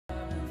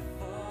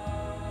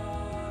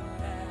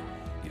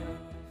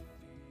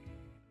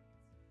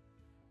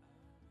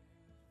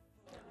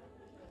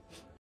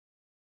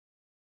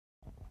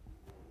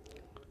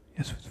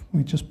Yes,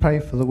 we just pray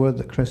for the word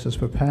that Chris has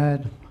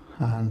prepared,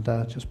 and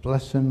just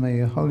bless him. May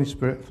your Holy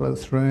Spirit flow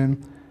through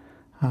him,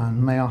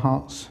 and may our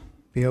hearts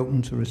be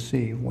open to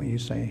receive what you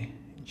say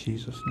in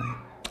Jesus' name.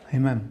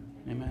 Amen.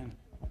 Amen.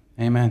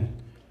 Amen.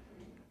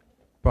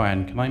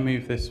 Brian, can I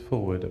move this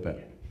forward a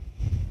bit?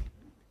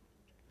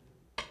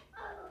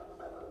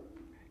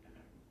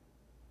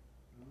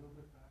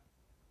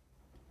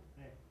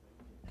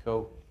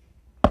 Cool.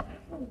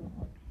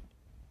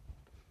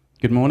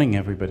 Good morning,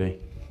 everybody.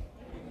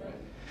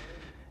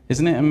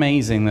 Isn't it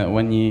amazing that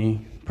when you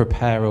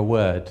prepare a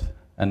word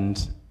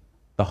and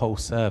the whole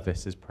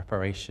service is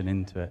preparation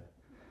into it?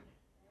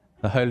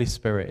 The Holy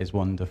Spirit is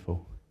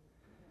wonderful.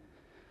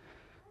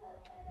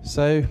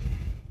 So,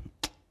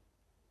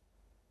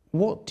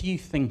 what do you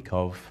think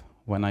of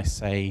when I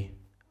say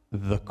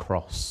the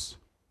cross?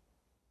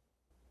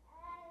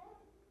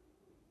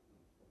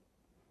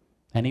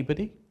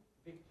 Anybody?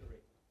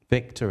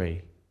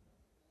 Victory.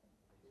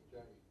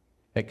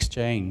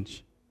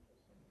 Exchange.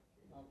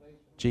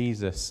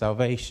 Jesus,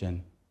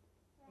 salvation.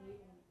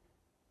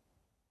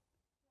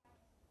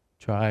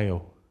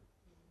 Trial.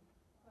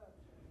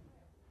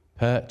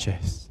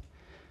 Purchase.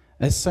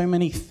 There's so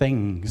many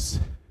things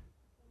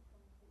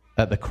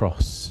at the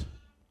cross.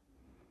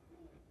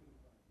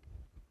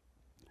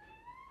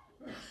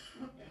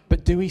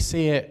 But do we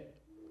see it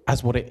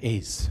as what it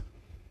is?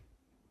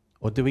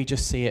 Or do we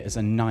just see it as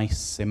a nice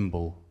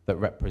symbol that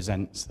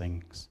represents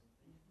things?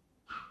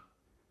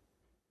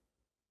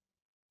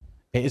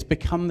 It has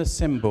become the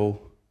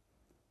symbol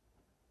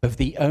of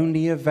the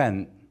only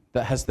event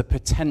that has the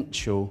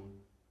potential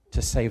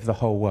to save the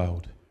whole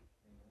world.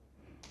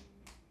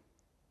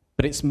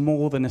 But it's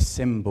more than a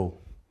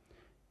symbol.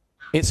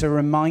 It's a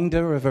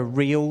reminder of a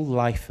real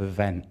life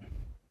event.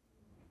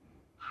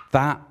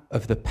 That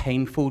of the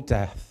painful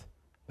death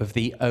of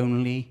the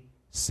only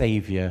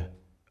Saviour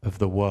of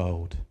the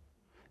world.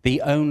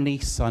 The only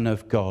Son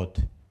of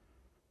God,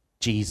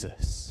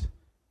 Jesus.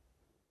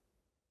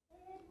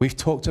 We've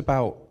talked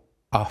about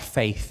our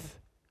faith,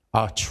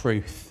 our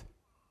truth.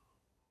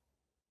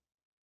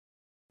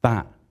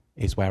 That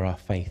is where our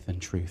faith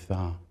and truth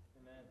are.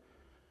 Amen.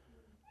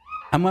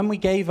 And when we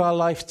gave our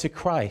life to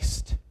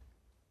Christ,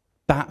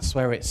 that's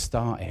where it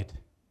started.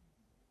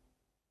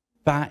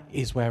 That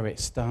is where it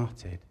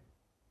started.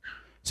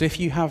 So if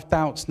you have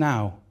doubts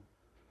now,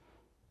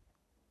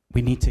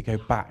 we need to go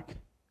back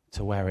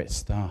to where it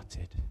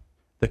started.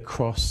 The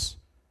cross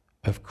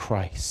of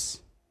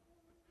Christ.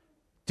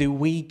 Do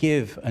we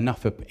give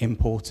enough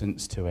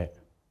importance to it?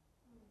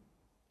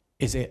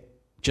 Is it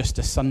just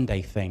a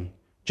Sunday thing?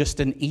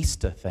 Just an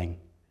Easter thing?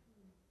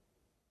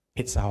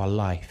 It's our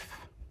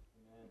life.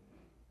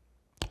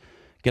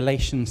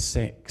 Galatians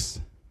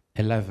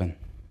 6:11.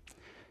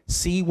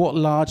 See what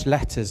large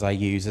letters I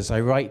use as I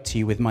write to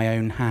you with my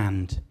own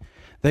hand.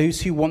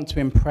 Those who want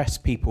to impress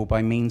people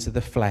by means of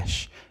the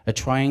flesh are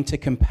trying to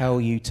compel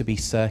you to be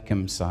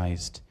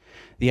circumcised.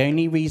 The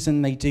only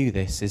reason they do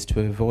this is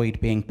to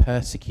avoid being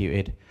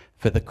persecuted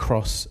for the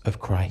cross of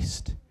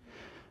Christ.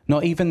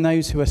 Not even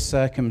those who are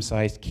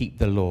circumcised keep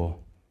the law,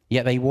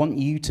 yet they want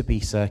you to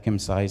be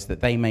circumcised that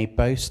they may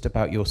boast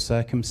about your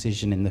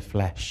circumcision in the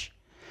flesh.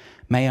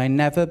 May I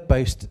never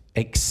boast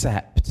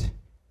except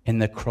in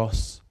the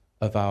cross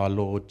of our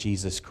Lord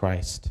Jesus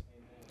Christ,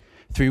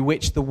 through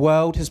which the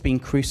world has been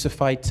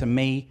crucified to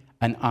me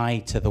and I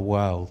to the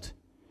world.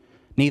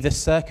 Neither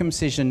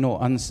circumcision nor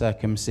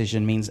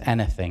uncircumcision means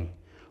anything.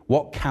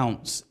 What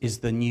counts is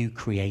the new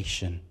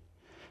creation.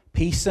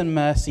 Peace and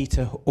mercy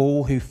to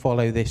all who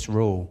follow this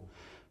rule,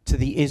 to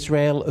the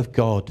Israel of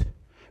God.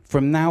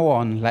 From now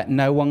on, let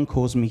no one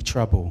cause me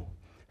trouble,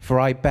 for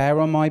I bear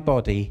on my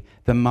body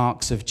the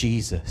marks of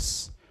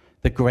Jesus.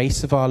 The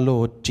grace of our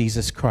Lord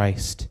Jesus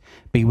Christ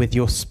be with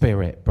your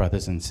spirit,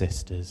 brothers and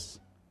sisters.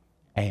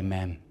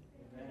 Amen.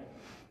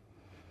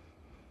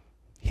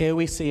 Here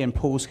we see in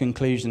Paul's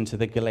conclusion to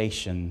the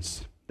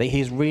Galatians that he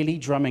is really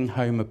drumming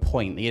home a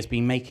point that he has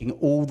been making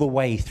all the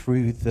way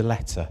through the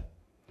letter.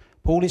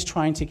 Paul is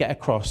trying to get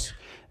across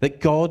that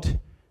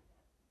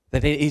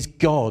it is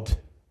God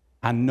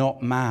and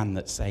not man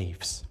that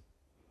saves.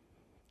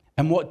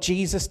 And what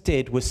Jesus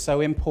did was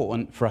so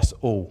important for us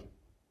all.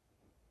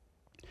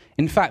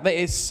 In fact, that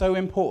is so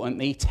important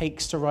that he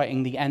takes to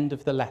writing the end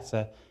of the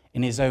letter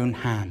in his own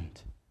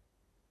hand.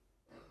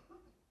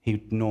 He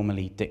would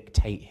normally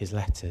dictate his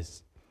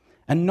letters.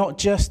 And not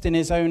just in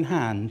his own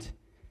hand,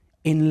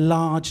 in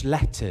large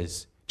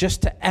letters,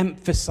 just to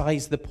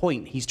emphasize the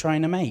point he's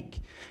trying to make.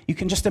 You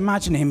can just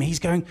imagine him. He's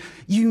going,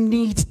 you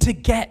need to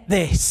get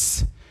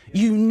this.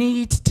 You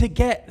need to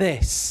get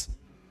this.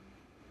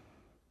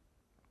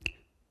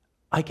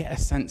 I get a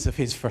sense of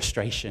his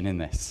frustration in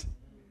this.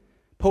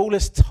 Paul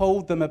has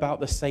told them about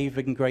the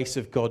saving grace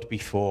of God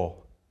before.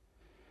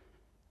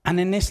 And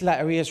in this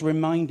letter, he is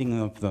reminding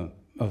them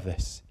of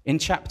this. In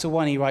chapter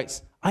 1, he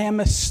writes, I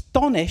am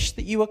astonished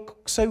that you are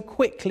so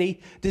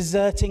quickly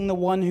deserting the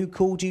one who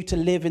called you to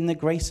live in the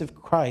grace of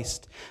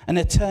Christ and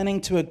are turning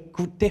to a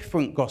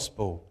different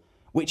gospel,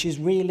 which is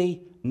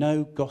really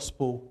no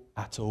gospel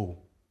at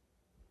all.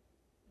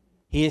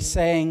 He is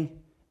saying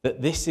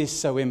that this is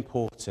so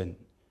important.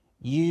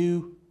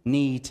 You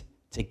need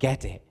to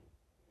get it.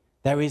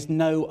 There is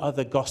no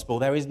other gospel.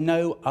 There is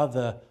no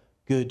other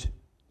good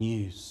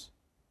news.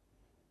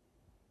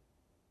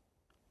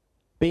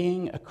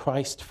 Being a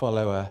Christ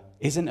follower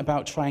isn't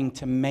about trying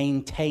to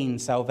maintain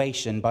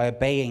salvation by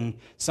obeying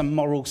some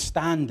moral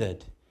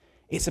standard.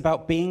 It's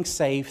about being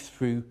saved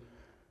through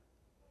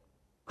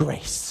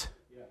grace,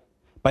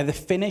 by the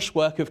finished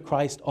work of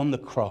Christ on the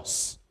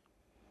cross.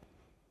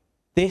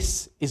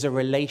 This is a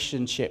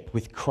relationship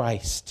with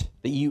Christ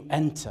that you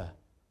enter.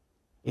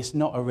 It's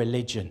not a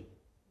religion.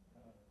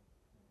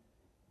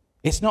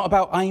 It's not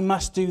about, I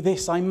must do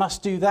this, I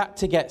must do that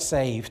to get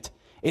saved.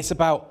 It's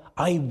about,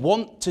 I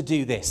want to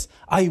do this,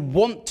 I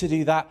want to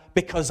do that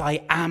because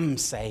I am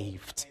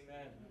saved.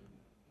 Amen.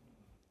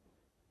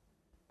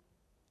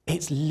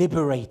 It's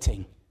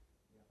liberating.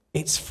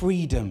 It's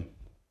freedom.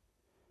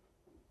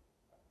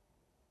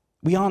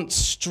 We aren't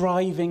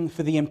striving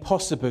for the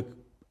impossible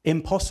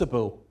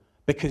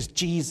because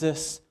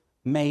Jesus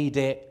made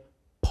it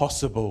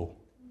possible.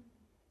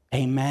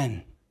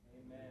 Amen.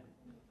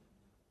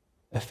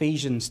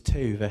 Ephesians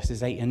 2,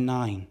 verses 8 and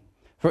 9.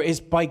 For it is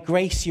by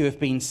grace you have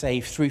been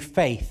saved through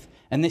faith,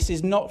 and this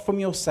is not from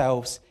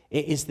yourselves,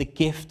 it is the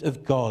gift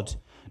of God,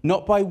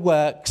 not by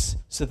works,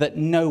 so that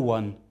no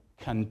one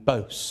can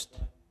boast.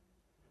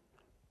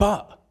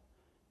 But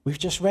we've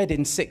just read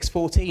in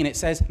 6:14, it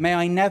says, may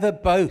I never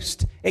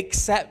boast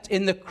except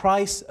in the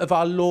Christ of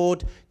our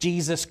Lord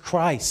Jesus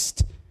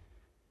Christ,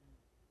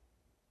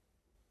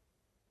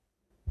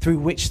 through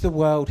which the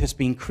world has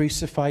been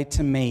crucified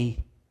to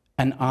me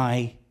and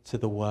I to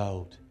the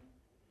world.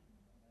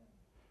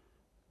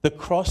 The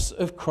cross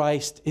of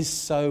Christ is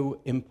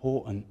so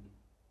important.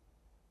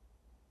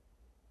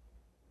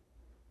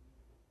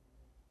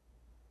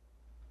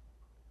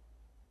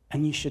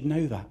 And you should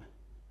know that.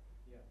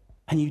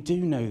 And you do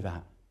know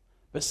that.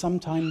 But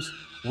sometimes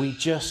we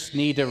just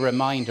need a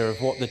reminder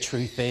of what the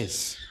truth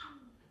is.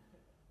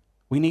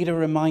 We need a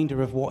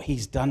reminder of what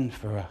he's done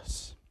for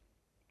us.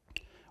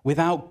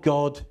 Without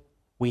God,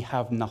 we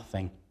have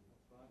nothing.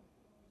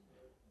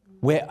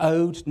 We're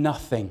owed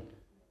nothing.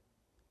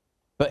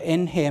 But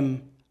in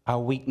him, our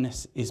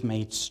weakness is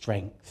made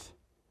strength.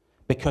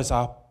 Because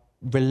our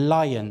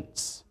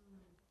reliance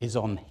is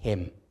on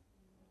him.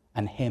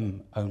 And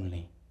him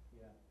only.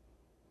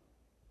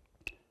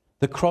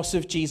 The cross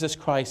of Jesus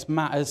Christ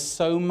matters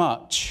so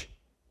much,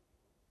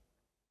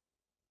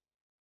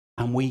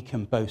 and we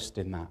can boast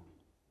in that.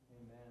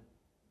 Amen.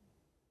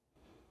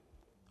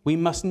 We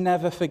must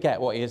never forget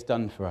what he has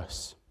done for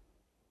us.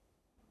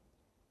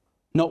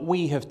 Not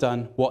we have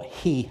done, what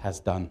he has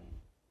done.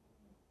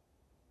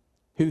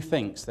 Who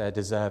thinks they're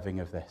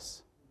deserving of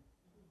this?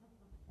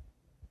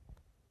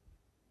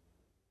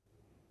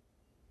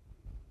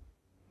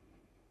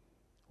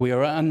 We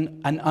are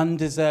an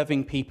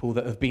undeserving people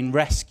that have been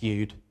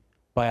rescued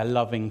by a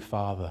loving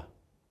Father.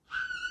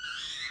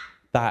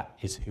 That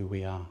is who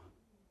we are.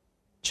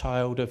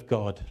 Child of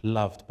God,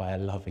 loved by a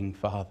loving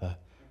Father.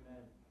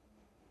 Amen.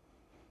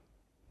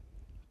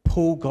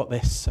 Paul got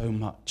this so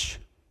much.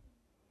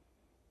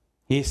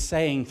 He is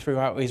saying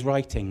throughout his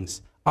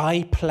writings,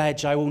 I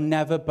pledge I will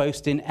never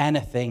boast in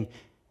anything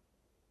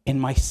in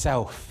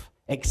myself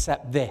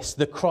except this,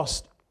 the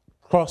cross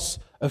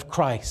of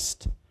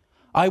Christ.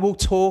 I will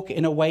talk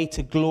in a way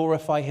to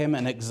glorify him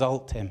and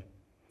exalt him.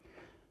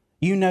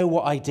 You know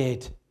what I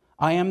did.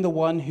 I am the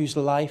one whose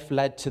life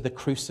led to the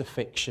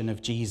crucifixion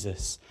of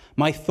Jesus.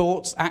 My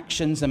thoughts,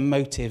 actions, and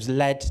motives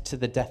led to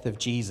the death of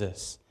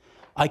Jesus.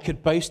 I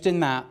could boast in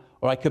that,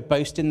 or I could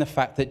boast in the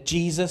fact that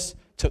Jesus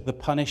took the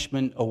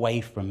punishment away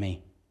from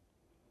me.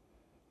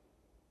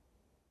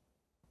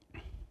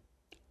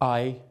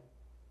 I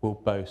will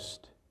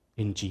boast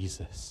in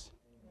Jesus.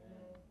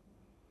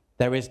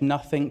 There is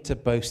nothing to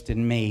boast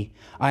in me.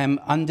 I am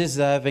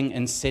undeserving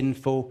and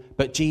sinful,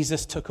 but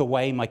Jesus took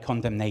away my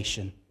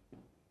condemnation.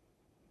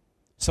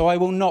 So I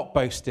will not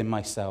boast in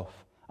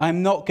myself. I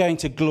am not going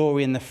to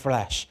glory in the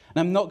flesh, and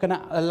I'm not going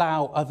to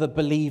allow other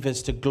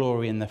believers to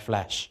glory in the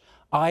flesh.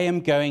 I am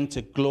going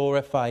to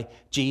glorify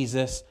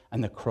Jesus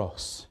and the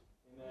cross.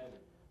 Amen.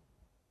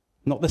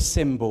 Not the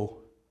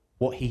symbol,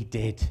 what he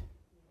did.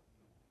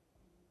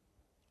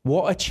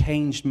 What a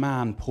changed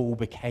man Paul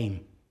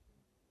became.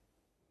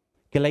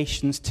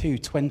 Galatians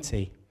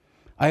 2:20.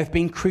 I have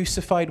been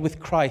crucified with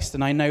Christ,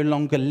 and I no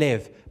longer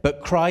live,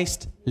 but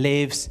Christ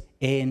lives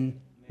in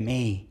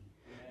me.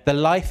 The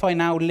life I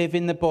now live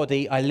in the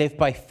body, I live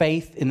by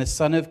faith in the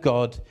Son of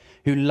God,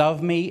 who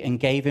loved me and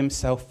gave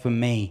himself for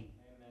me.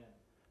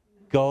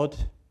 God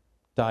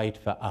died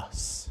for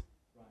us.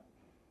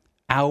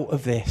 Out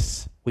of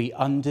this, we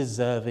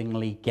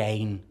undeservingly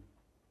gain.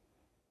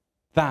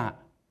 That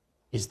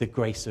is the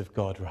grace of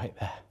God right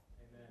there.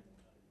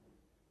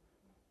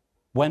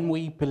 When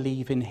we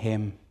believe in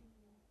him,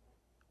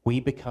 we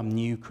become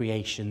new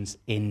creations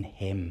in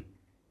him.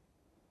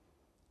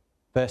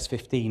 Verse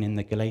 15 in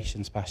the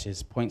Galatians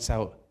passage points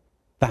out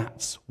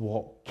that's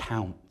what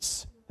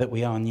counts, that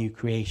we are new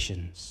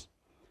creations.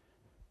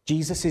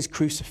 Jesus'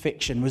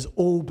 crucifixion was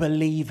all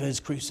believers'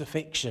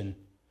 crucifixion.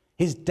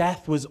 His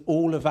death was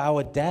all of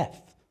our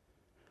death.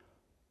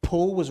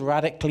 Paul was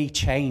radically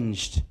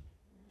changed,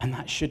 and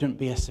that shouldn't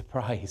be a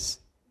surprise.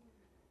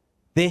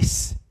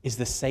 This is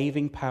the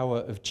saving power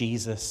of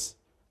Jesus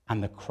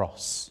and the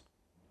cross.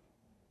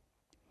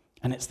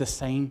 And it's the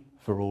same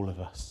for all of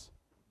us.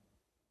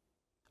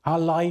 Our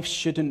lives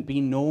shouldn't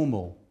be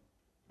normal.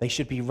 They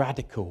should be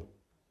radical.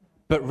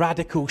 But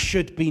radical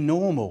should be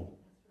normal.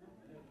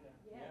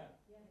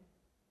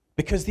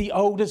 Because the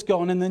old has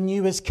gone and the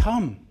new has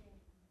come.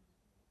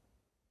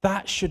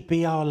 That should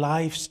be our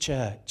lives,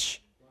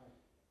 church.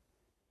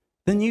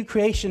 The new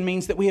creation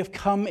means that we have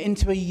come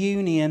into a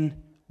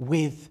union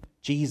with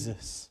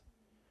Jesus.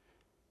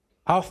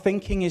 Our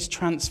thinking is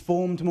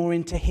transformed more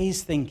into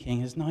his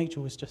thinking, as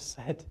Nigel has just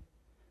said.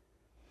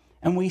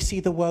 And we see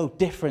the world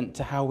different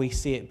to how we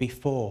see it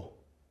before.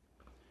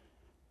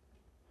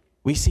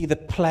 We see the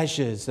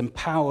pleasures and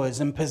powers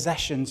and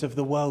possessions of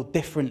the world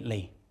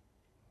differently.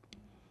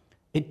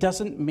 It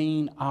doesn't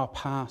mean our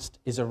past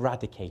is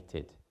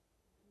eradicated,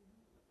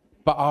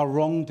 but our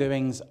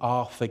wrongdoings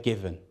are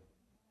forgiven.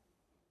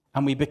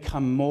 And we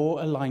become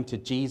more aligned to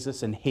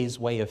Jesus and his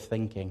way of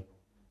thinking.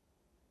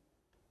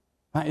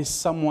 That is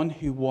someone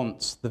who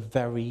wants the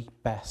very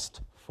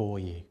best for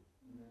you.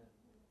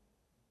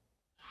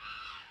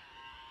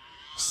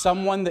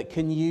 Someone that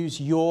can use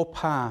your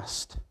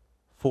past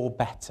for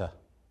better.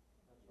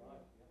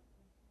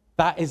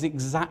 That is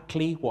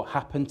exactly what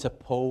happened to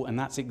Paul, and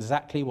that's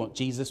exactly what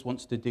Jesus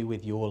wants to do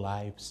with your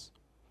lives.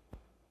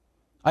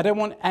 I don't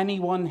want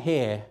anyone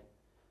here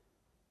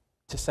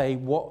to say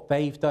what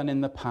they've done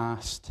in the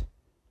past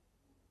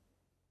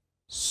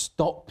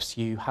stops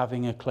you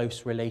having a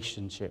close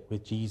relationship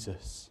with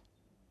Jesus.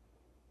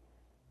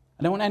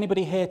 I don't want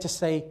anybody here to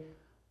say,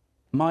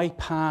 my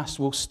past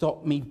will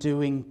stop me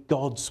doing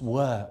God's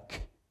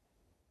work.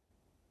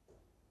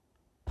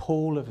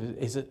 Paul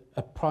is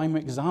a prime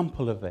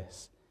example of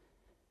this.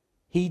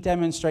 He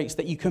demonstrates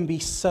that you can be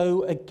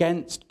so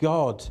against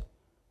God,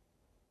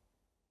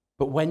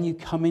 but when you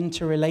come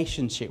into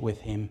relationship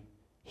with him,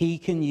 he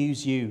can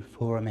use you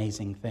for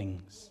amazing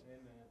things.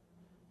 Amen.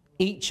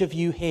 Each of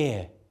you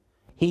here,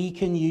 he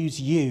can use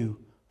you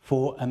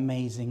for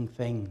amazing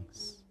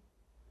things.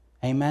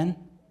 Amen?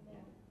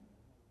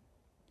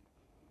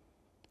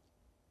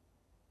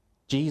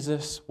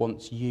 Jesus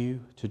wants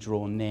you to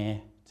draw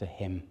near to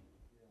him.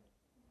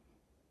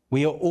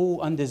 We are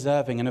all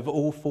undeserving and have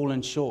all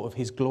fallen short of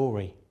his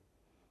glory.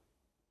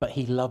 But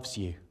he loves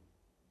you.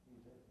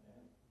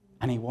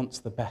 And he wants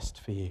the best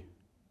for you,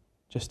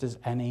 just as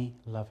any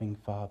loving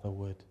father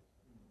would.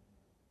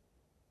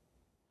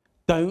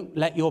 Don't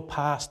let your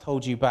past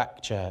hold you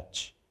back,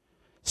 church.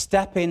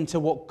 Step into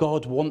what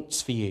God wants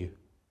for you.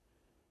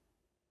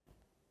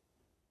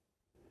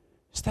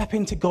 Step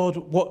into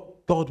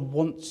what God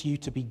wants you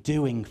to be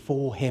doing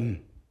for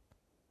him.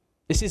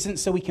 This isn't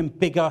so we can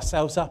big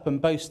ourselves up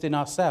and boast in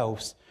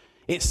ourselves.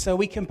 It's so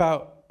we can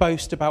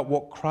boast about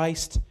what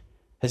Christ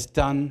has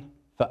done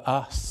for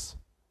us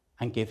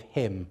and give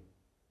him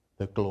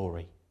the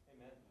glory.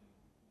 Amen.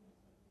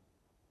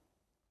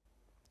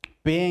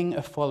 Being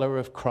a follower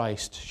of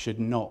Christ should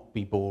not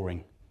be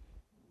boring.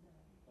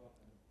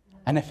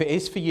 And if it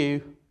is for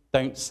you,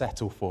 don't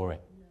settle for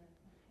it.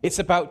 It's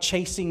about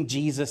chasing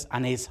Jesus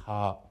and his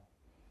heart.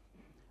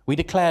 We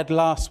declared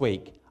last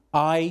week,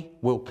 I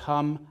will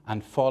come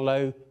and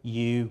follow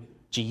you,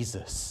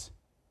 Jesus.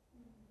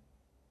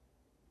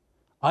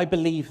 I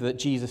believe that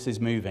Jesus is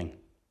moving.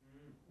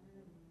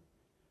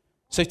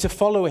 So to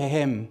follow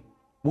him,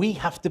 we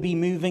have to be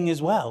moving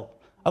as well.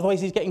 Otherwise,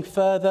 he's getting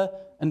further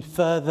and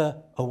further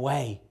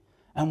away.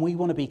 And we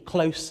want to be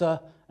closer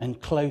and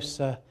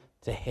closer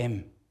to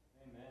him.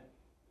 Amen.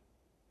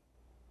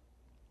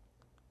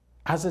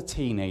 As a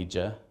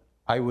teenager,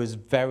 I was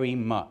very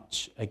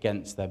much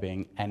against there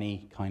being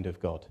any kind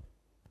of God.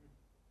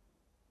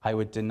 I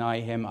would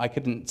deny him. I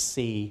couldn't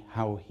see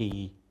how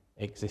he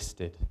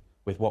existed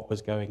with what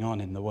was going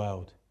on in the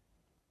world.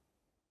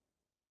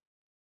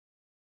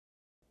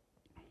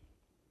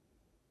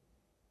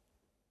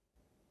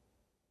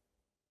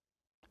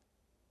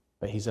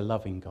 But he's a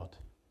loving God.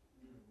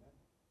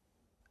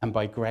 And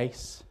by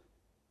grace,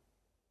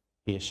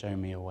 he has shown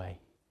me a way.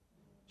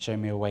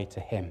 Shown me a way to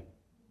him.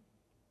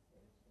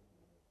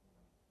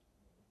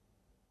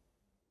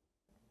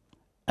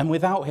 And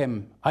without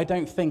him, I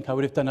don't think I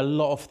would have done a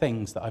lot of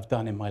things that I've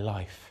done in my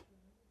life.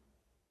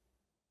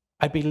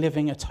 I'd be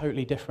living a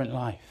totally different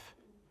life.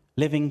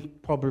 Living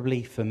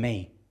probably for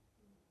me,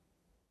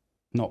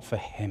 not for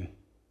him.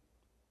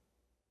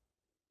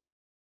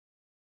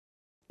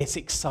 It's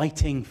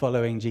exciting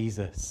following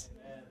Jesus.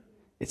 Amen.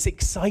 It's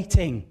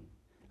exciting.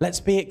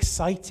 Let's be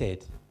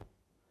excited.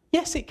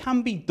 Yes, it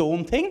can be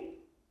daunting,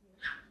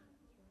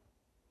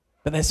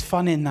 but there's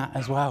fun in that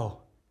as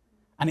well.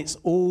 And it's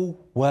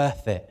all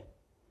worth it.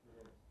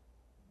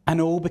 And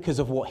all because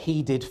of what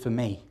he did for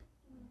me.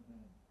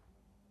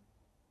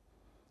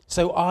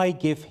 So I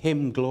give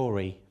him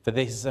glory for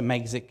these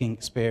amazing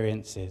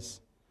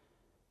experiences.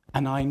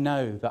 And I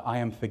know that I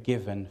am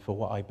forgiven for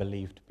what I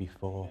believed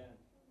before.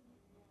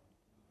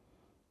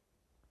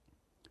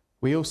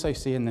 We also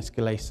see in this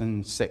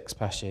Galatians 6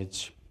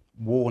 passage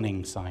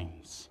warning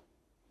signs,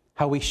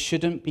 how we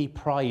shouldn't be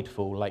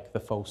prideful like the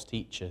false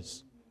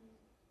teachers.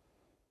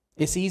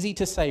 It's easy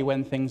to say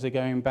when things are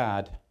going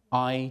bad,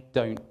 I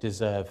don't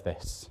deserve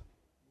this.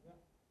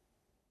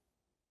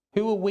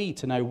 Who are we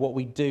to know what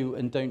we do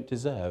and don't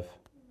deserve?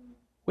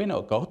 We're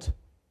not God.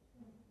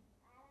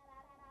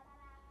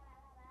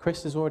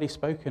 Chris has already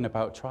spoken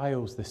about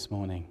trials this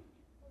morning.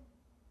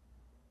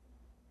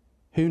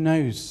 Who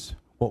knows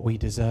what we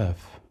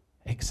deserve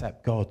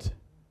except God?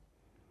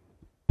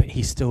 But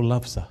he still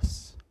loves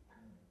us.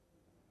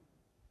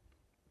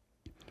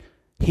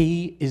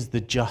 He is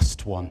the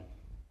just one.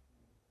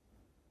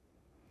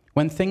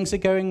 When things are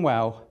going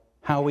well,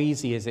 how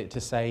easy is it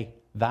to say,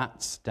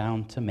 that's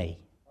down to me?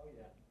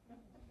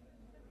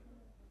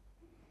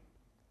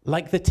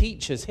 Like the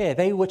teachers here,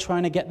 they were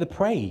trying to get the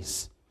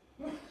praise.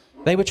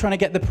 They were trying to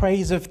get the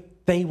praise of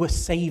they were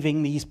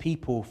saving these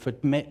people for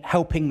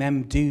helping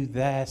them do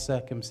their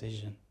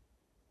circumcision.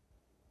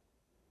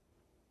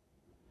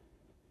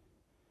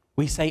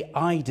 We say,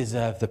 I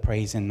deserve the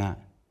praise in that.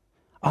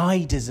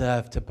 I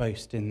deserve to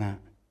boast in that.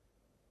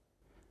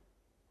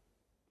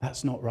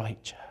 That's not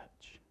right, church.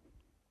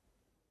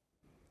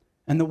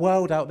 And the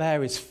world out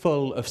there is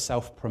full of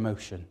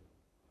self-promotion.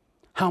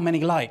 How many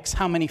likes?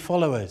 How many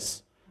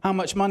followers? How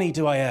much money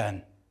do I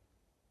earn?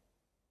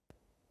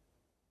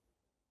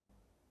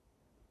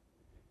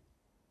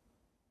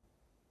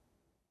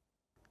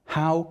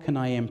 How can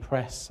I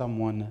impress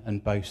someone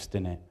and boast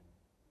in it?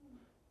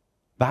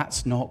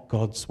 That's not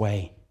God's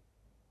way.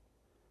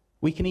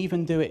 We can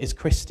even do it as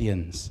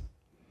Christians.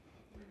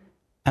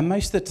 And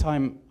most of the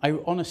time, I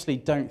honestly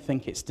don't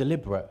think it's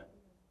deliberate.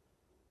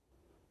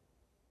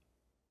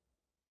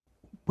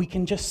 We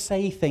can just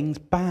say things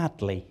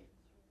badly.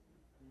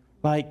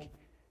 Like,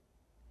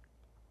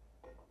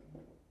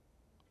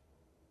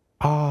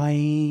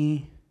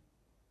 I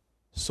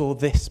saw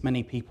this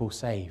many people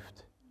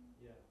saved.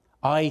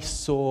 I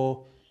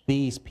saw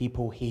these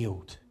people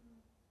healed.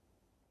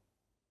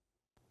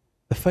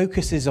 The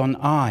focus is on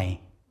I.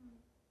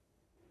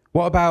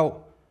 What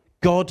about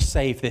God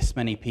saved this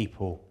many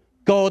people?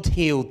 God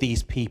healed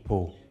these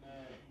people.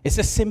 It's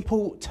a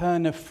simple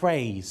turn of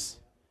phrase,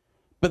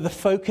 but the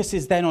focus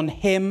is then on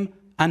him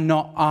and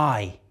not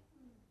I.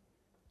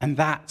 And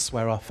that's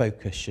where our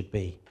focus should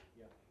be.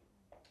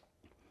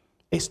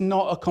 It's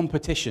not a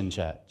competition,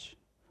 church.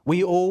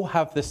 We all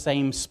have the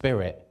same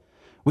spirit.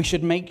 We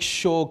should make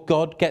sure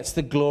God gets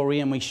the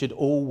glory and we should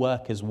all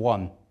work as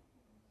one.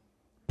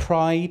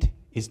 Pride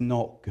is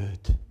not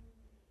good.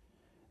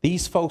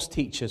 These false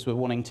teachers were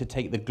wanting to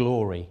take the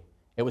glory.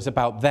 It was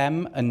about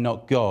them and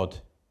not God.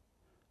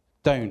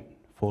 Don't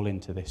fall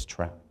into this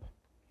trap.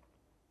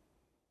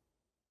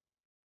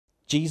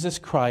 Jesus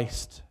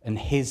Christ and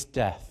his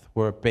death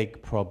were a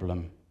big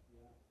problem.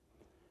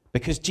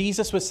 Because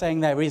Jesus was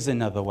saying there is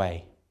another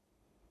way.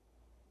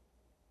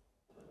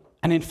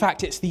 And in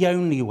fact, it's the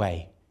only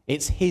way.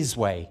 It's his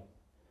way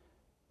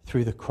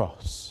through the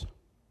cross.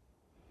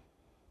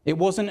 It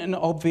wasn't an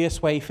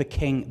obvious way for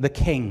the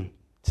king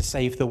to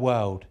save the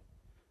world,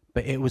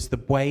 but it was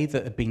the way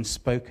that had been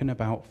spoken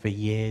about for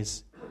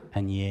years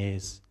and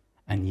years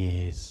and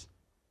years.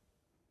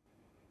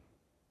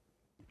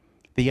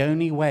 The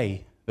only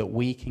way that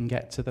we can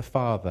get to the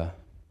Father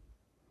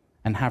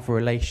and have a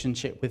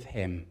relationship with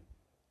him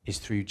is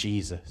through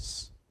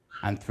Jesus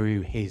and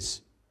through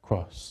his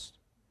cross.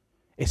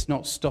 It's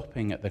not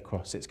stopping at the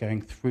cross, it's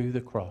going through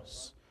the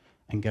cross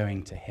and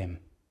going to him.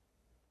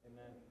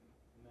 Amen.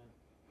 Amen.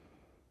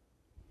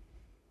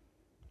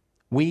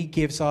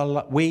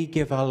 We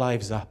give our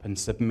lives up and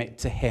submit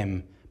to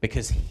him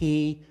because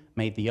he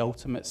made the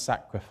ultimate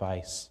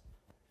sacrifice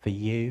for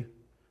you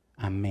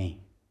and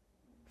me,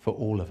 for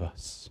all of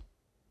us.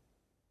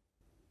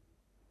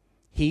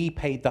 He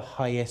paid the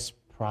highest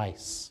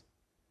price.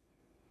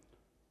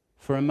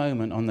 For a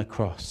moment on the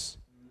cross,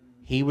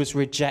 he was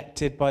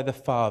rejected by the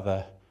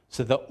Father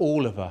so that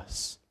all of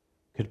us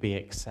could be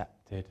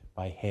accepted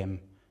by him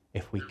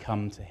if we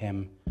come to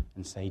him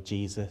and say,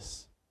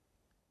 Jesus,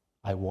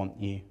 I want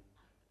you,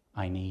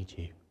 I need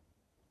you.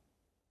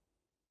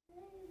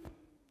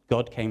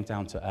 God came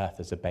down to earth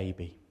as a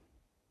baby.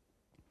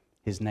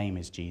 His name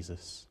is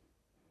Jesus.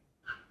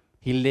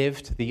 He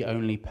lived the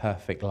only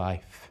perfect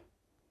life.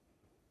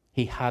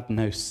 He had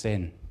no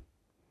sin,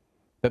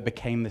 but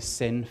became the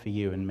sin for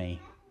you and me,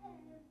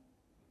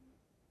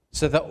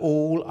 so that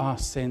all our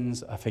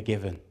sins are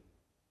forgiven.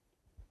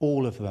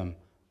 All of them,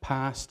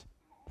 past,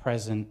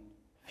 present,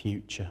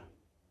 future.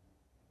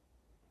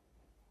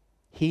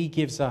 He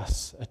gives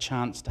us a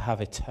chance to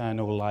have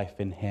eternal life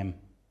in him,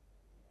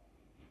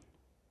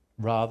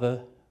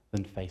 rather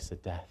than face a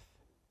death,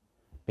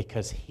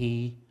 because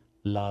he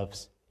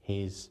loves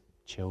his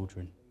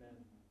children. Amen.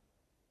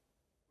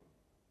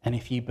 And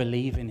if you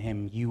believe in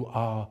him, you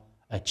are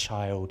a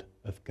child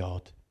of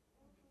God.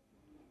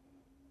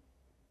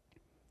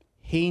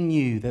 He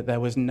knew that there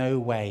was no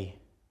way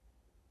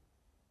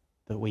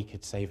that we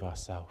could save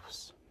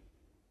ourselves.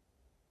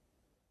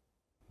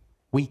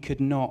 We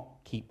could not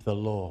keep the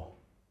law.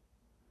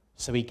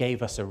 So he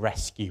gave us a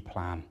rescue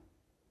plan.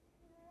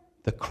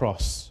 The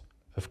cross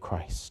of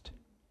Christ.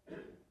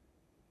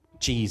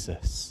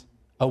 Jesus,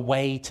 a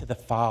way to the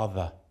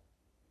Father.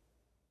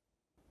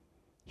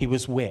 He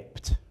was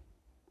whipped,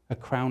 a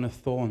crown of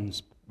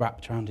thorns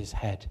wrapped around his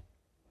head,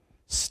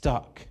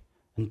 stuck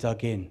and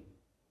dug in.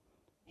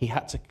 He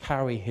had to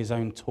carry his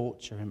own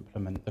torture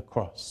implement, the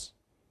cross,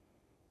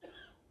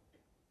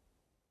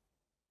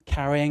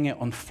 carrying it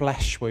on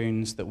flesh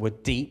wounds that were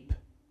deep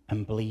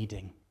and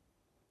bleeding.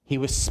 He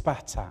was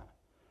spat at,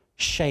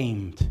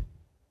 shamed,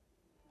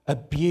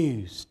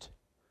 abused,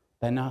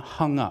 then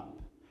hung up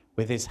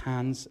with his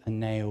hands and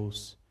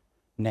nails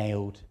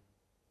nailed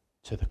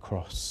to the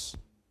cross.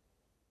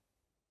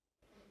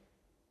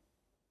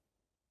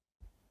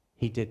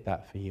 He did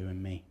that for you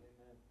and me.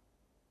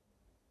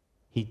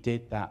 He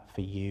did that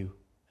for you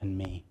and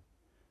me.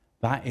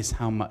 That is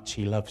how much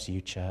he loves you,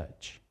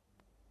 church.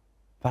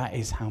 That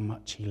is how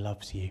much he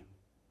loves you.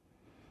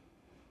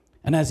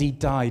 And as he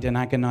died an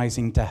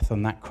agonizing death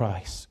on that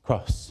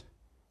cross,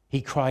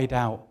 he cried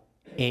out,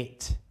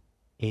 "It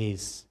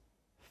is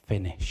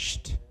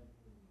finished."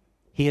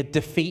 He had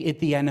defeated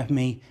the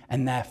enemy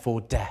and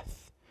therefore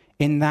death.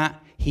 In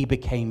that, he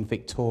became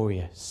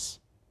victorious.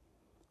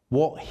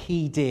 What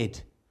he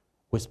did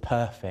was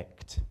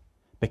perfect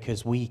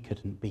because we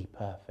couldn't be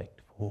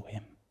perfect for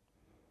him.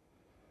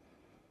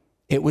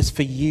 It was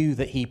for you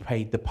that he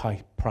paid the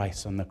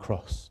price on the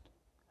cross.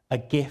 A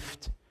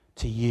gift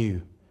to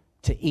you,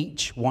 to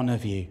each one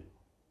of you.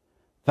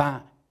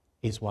 That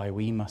is why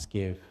we must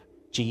give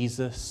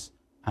Jesus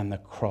and the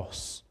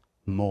cross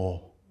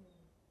more.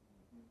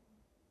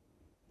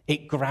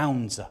 It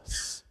grounds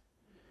us.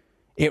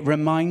 It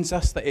reminds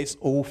us that it's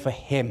all for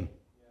him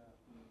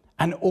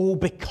and all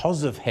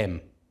because of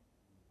him.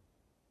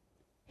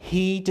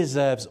 He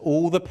deserves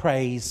all the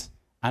praise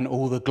and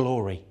all the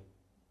glory.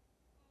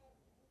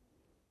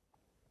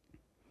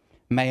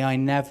 May I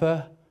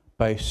never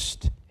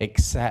boast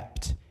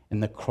except in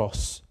the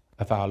cross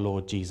of our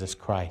Lord Jesus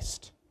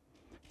Christ,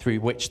 through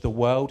which the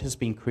world has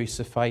been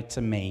crucified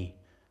to me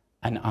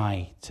and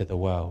I to the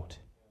world.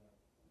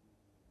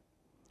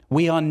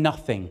 We are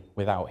nothing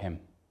without him.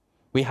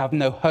 We have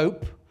no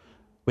hope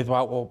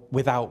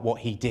without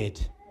what he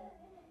did.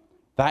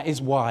 That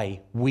is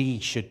why we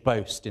should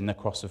boast in the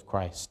cross of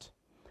Christ.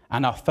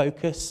 And our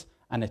focus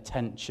and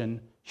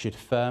attention should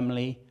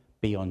firmly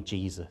be on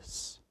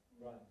Jesus.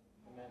 Right.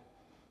 Amen.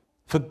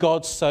 For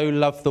God so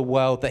loved the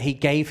world that he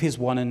gave his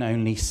one and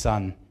only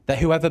Son, that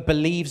whoever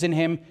believes in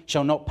him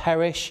shall not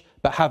perish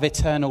but have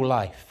eternal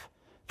life.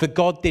 For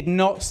God did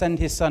not send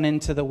his Son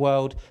into the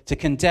world to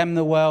condemn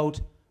the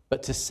world,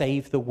 but to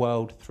save the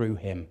world through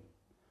him.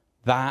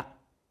 That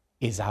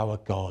is our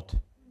God.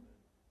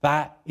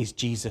 That is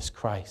Jesus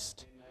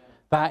Christ.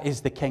 That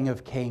is the King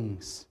of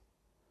Kings.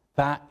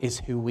 That is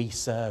who we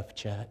serve,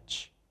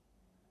 church.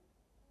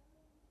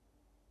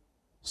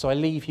 So I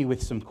leave you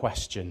with some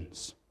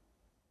questions.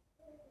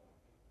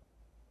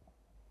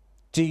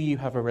 Do you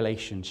have a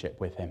relationship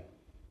with him?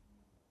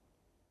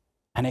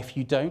 And if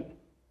you don't,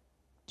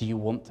 do you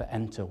want to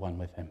enter one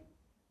with him?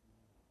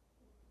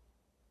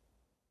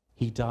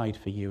 He died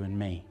for you and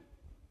me.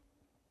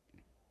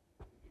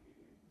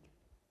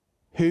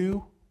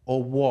 Who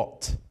or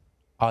what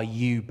are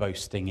you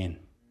boasting in?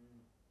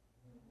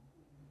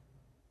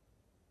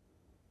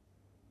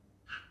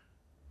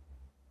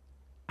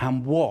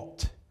 And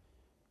what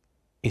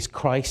is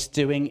Christ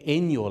doing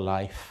in your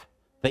life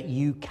that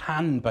you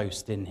can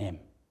boast in him?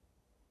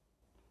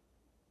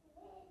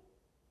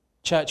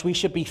 Church, we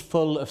should be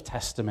full of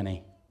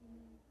testimony.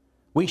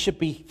 We should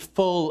be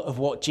full of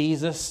what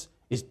Jesus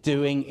is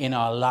doing in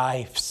our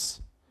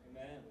lives.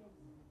 Amen.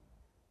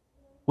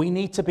 We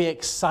need to be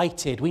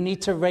excited. We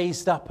need to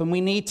raise up and we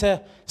need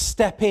to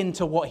step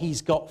into what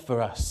he's got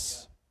for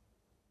us.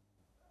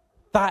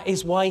 That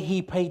is why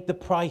he paid the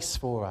price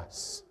for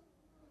us.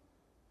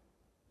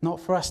 Not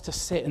for us to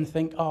sit and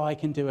think, oh, I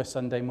can do a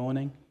Sunday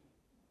morning.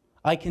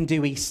 I can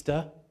do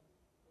Easter.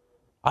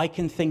 I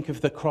can think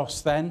of the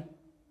cross then.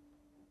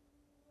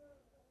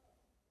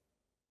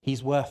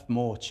 He's worth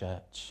more,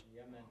 church.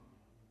 Amen.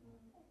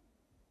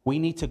 We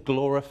need to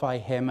glorify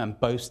him and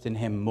boast in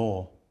him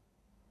more.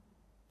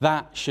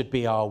 That should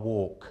be our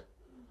walk.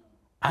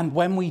 And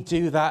when we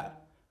do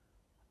that,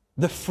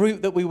 the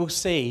fruit that we will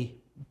see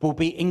will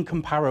be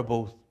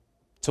incomparable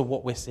to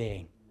what we're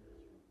seeing.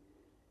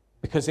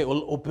 Because it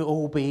will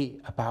all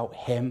be about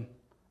him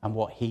and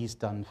what he's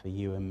done for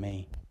you and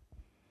me.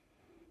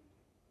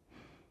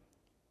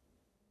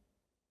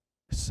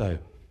 So,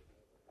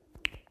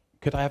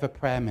 could I have a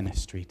prayer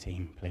ministry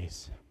team,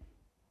 please?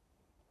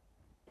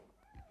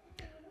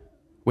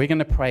 We're going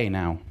to pray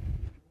now.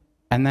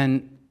 And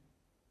then,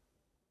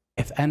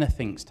 if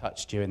anything's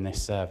touched you in this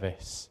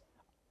service,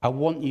 I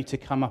want you to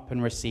come up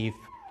and receive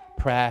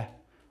prayer,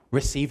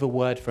 receive a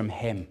word from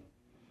him.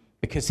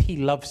 Because he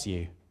loves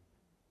you.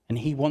 And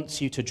he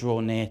wants you to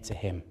draw near to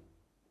him.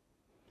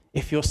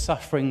 If you're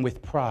suffering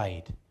with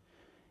pride,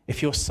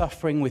 if you're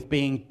suffering with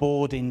being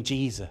bored in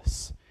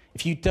Jesus,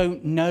 if you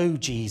don't know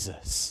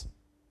Jesus,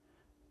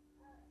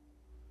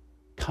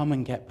 come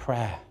and get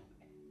prayer.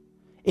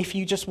 If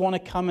you just want to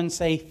come and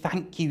say,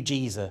 thank you,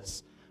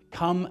 Jesus,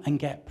 come and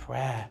get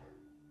prayer.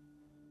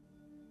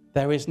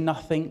 There is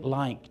nothing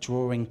like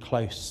drawing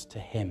close to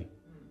him.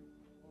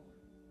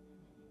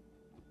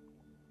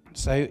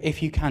 So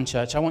if you can,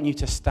 church, I want you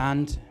to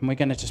stand and we're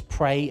going to just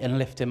pray and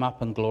lift him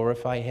up and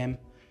glorify him.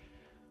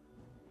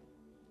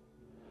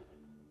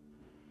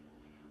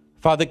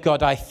 Father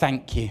God, I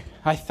thank you.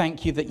 I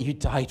thank you that you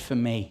died for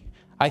me.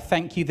 I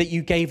thank you that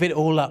you gave it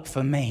all up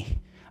for me.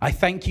 I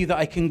thank you that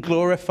I can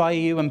glorify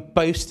you and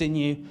boast in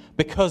you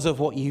because of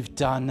what you've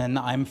done, and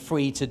I'm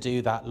free to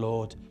do that,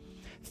 Lord.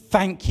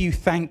 Thank you,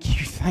 thank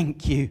you,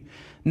 thank you.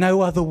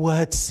 No other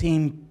words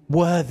seem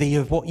worthy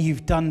of what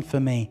you've done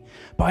for me,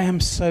 but I am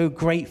so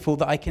grateful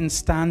that I can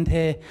stand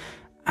here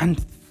and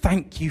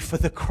thank you for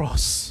the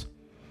cross.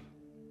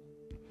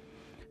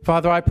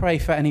 Father, I pray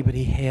for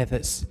anybody here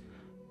that's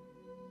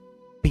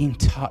been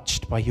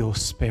touched by your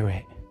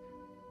Spirit,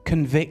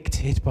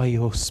 convicted by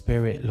your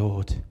Spirit,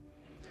 Lord.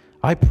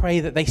 I pray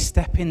that they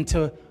step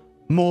into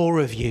more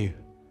of you,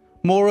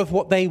 more of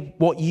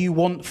what you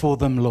want for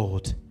them,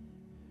 Lord.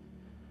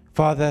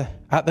 Father,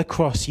 at the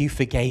cross, you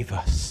forgave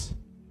us.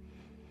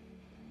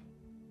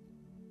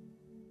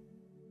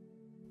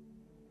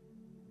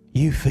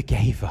 You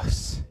forgave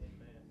us.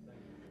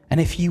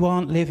 And if you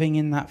aren't living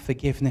in that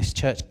forgiveness,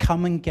 church,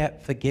 come and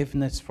get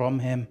forgiveness from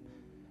him.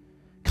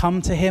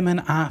 Come to him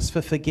and ask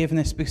for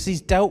forgiveness because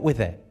he's dealt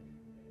with it.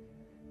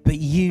 But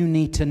you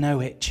need to know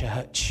it,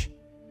 church.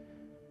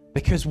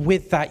 Because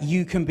with that,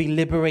 you can be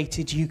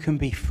liberated, you can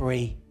be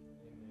free.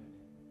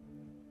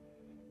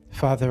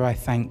 Father, I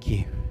thank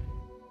you.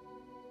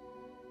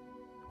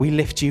 We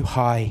lift you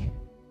high.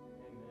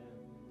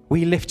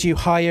 We lift you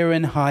higher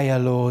and higher,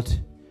 Lord.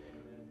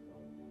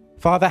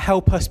 Father,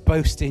 help us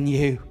boast in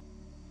you.